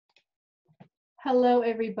Hello,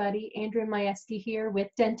 everybody. Andrea Majewski here with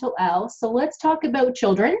Dentalelle. So let's talk about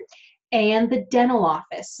children and the dental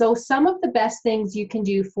office. So some of the best things you can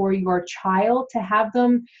do for your child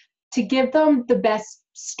to give them the best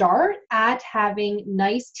start at having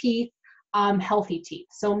nice teeth, healthy teeth.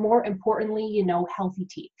 So more importantly, healthy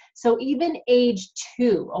teeth. So even age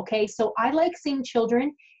 2, okay? So I like seeing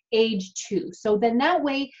children age 2. So then that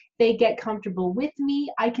way they get comfortable with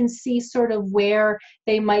me. I can see sort of where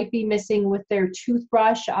they might be missing with their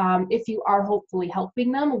toothbrush, if you are hopefully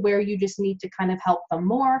helping them, where you just need to kind of help them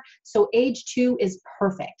more. So age 2 is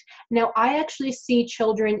perfect. Now, I actually see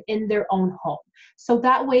children in their own home. So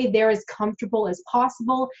that way they're as comfortable as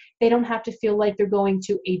possible. They don't have to feel like they're going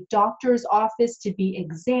to a doctor's office to be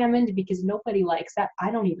examined, because nobody likes that.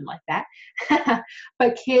 I don't even like that.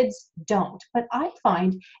 But kids don't. But I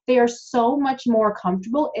find they are so much more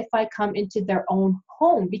comfortable if I come into their own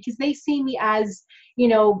home, because they see me as,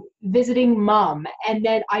 visiting mom, and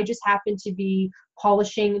then I just happen to be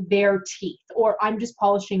polishing their teeth, or I'm just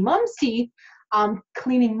polishing mom's teeth,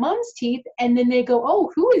 cleaning mom's teeth, and then they go,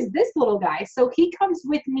 oh, who is this little guy? So he comes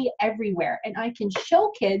with me everywhere, and I can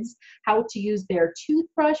show kids how to use their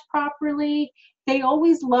toothbrush properly. They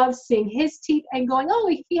always love seeing his teeth and going,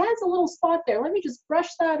 oh, he has a little spot there, let me just brush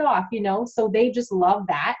that off, so they just love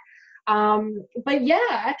that. But yeah,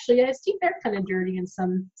 actually his teeth are kind of dirty in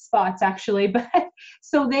some spots actually, but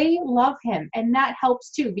so they love him, and that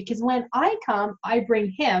helps too, because when I come, I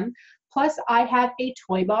bring him, plus I have a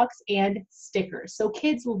toy box and stickers. So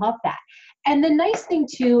kids love that. And the nice thing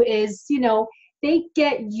too is, they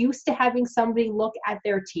get used to having somebody look at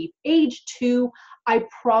their teeth. Age 2, I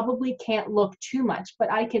probably can't look too much,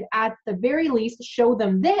 but I can at the very least show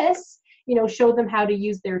them this, show them how to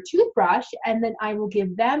use their toothbrush, and then I will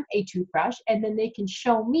give them a toothbrush, and then they can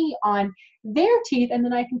show me on their teeth, and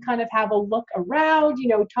then I can kind of have a look around,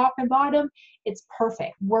 top and bottom. It's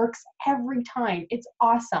perfect. Works every time. It's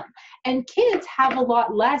awesome. And kids have a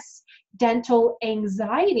lot less dental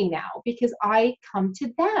anxiety now because I come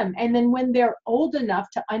to them. And then when they're old enough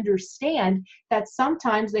to understand that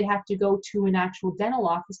sometimes they have to go to an actual dental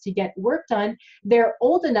office to get work done, they're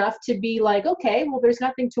old enough to be like, okay, well, there's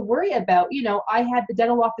nothing to worry about. I had the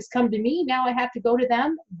dental office come to me. Now I have to go to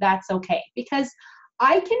them. That's okay, because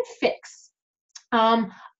I can fix.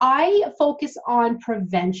 I focus on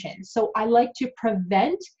prevention. So I like to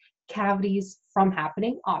prevent cavities from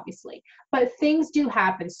happening, obviously, but things do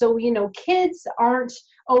happen. So, kids aren't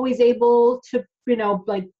always able to,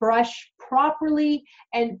 like brush properly,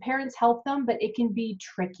 and parents help them, but it can be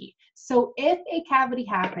tricky. So if a cavity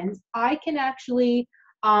happens, I can actually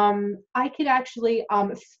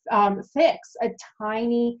fix a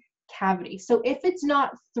tiny cavity. So if it's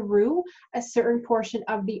not through a certain portion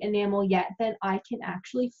of the enamel yet, then I can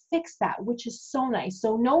actually fix that, which is so nice.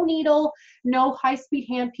 So no needle, no high-speed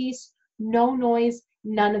handpiece, no noise,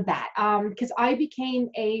 none of that. Because I became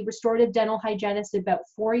a restorative dental hygienist about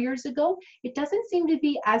 4 years ago. It doesn't seem to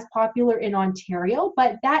be as popular in Ontario,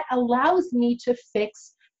 but that allows me to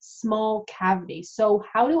fix small cavities. So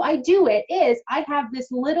how do I do it is I have this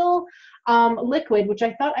little liquid, which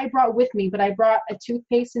I thought I brought with me, but I brought a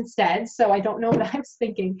toothpaste instead, so I don't know what I was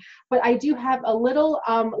thinking. But I do have a little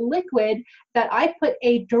liquid that I put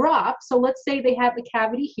a drop. So let's say they have a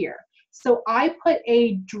cavity here. So I put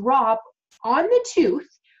a drop on the tooth,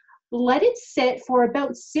 let it sit for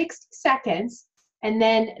about 60 seconds, and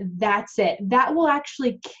then that's it. That will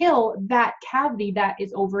actually kill that cavity that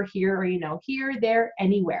is over here, or, here, there,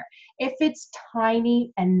 anywhere, if it's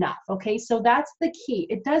tiny enough, okay? So that's the key.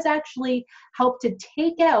 It does actually help to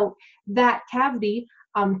take out that cavity,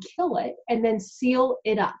 kill it, and then seal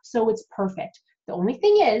it up. So it's perfect. The only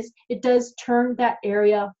thing is, it does turn that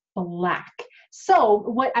area black. So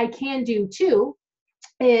what I can do too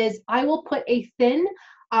is I will put a thin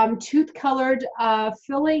tooth-colored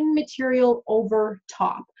filling material over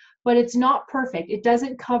top, but it's not perfect. It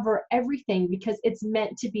doesn't cover everything because it's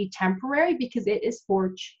meant to be temporary, because it is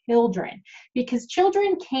for children, because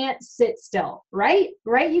children can't sit still, right?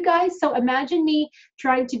 Right, you guys? So imagine me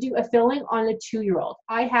trying to do a filling on a 2-year-old.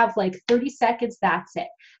 I have like 30 seconds, that's it.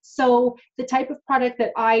 So the type of product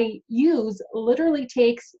that I use literally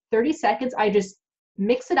takes 30 seconds. I just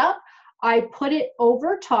mix it up. I put it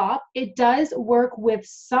over top. It does work with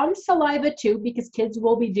some saliva too, because kids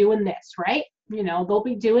will be doing this, right? They'll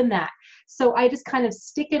be doing that. So I just kind of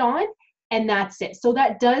stick it on, and that's it. So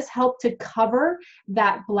that does help to cover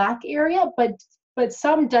that black area, but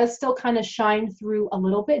some does still kind of shine through a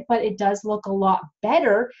little bit, but it does look a lot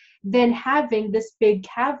better than having this big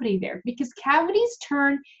cavity there, because cavities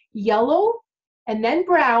turn yellow and then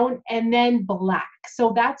brown and then black.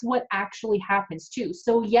 So that's what actually happens too.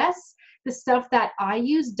 So yes, the stuff that I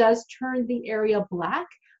use does turn the area black,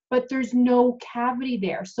 but there's no cavity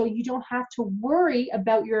there. So you don't have to worry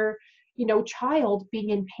about your, child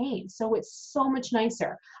being in pain. So it's so much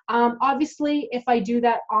nicer. Obviously, if I do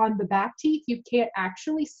that on the back teeth, you can't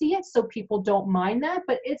actually see it, so people don't mind that,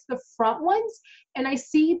 but it's the front ones, and I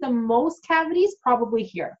see the most cavities probably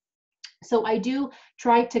here. So I do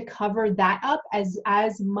try to cover that up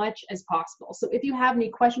as much as possible. So if you have any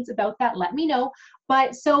questions about that, let me know.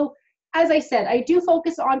 But so, as I said, I do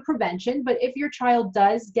focus on prevention, but if your child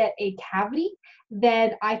does get a cavity,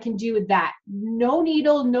 then I can do that. No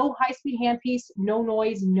needle, no high-speed handpiece, no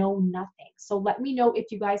noise, no nothing. So let me know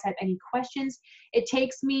if you guys have any questions. It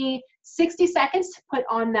takes me 60 seconds to put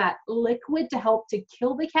on that liquid to help to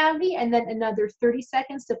kill the cavity, and then another 30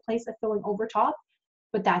 seconds to place a filling over top.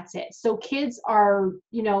 But that's it. So kids are,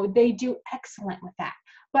 they do excellent with that.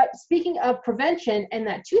 But speaking of prevention and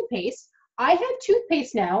that toothpaste, I have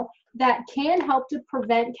toothpaste now that can help to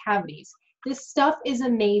prevent cavities. This stuff is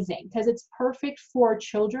amazing because it's perfect for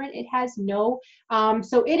children. It has no,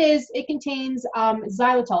 it contains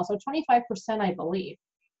xylitol, so 25%, I believe.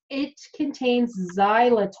 It contains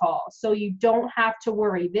xylitol, so you don't have to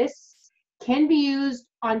worry. This can be used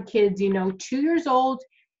on kids, 2 years old.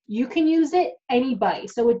 You can use it, anybody.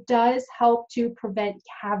 So it does help to prevent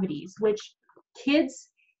cavities, which kids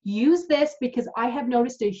use this because I have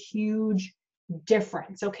noticed a huge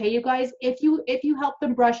difference. Okay, you guys, if you help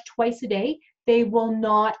them brush twice a day, they will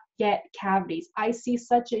not get cavities. I see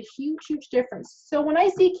such a huge difference. So when I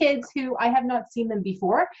see kids who I have not seen them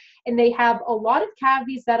before and they have a lot of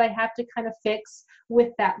cavities that I have to kind of fix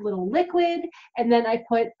with that little liquid, and then I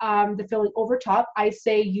put the filling over top, I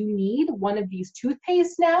say you need one of these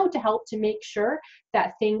toothpaste now to help to make sure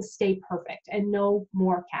that things stay perfect and no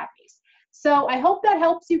more cavities. So I hope that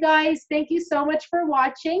helps you guys. Thank you so much for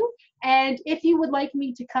watching. And if you would like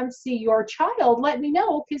me to come see your child, let me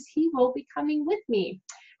know because he will be coming with me.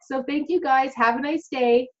 So thank you guys. Have a nice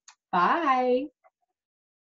day. Bye.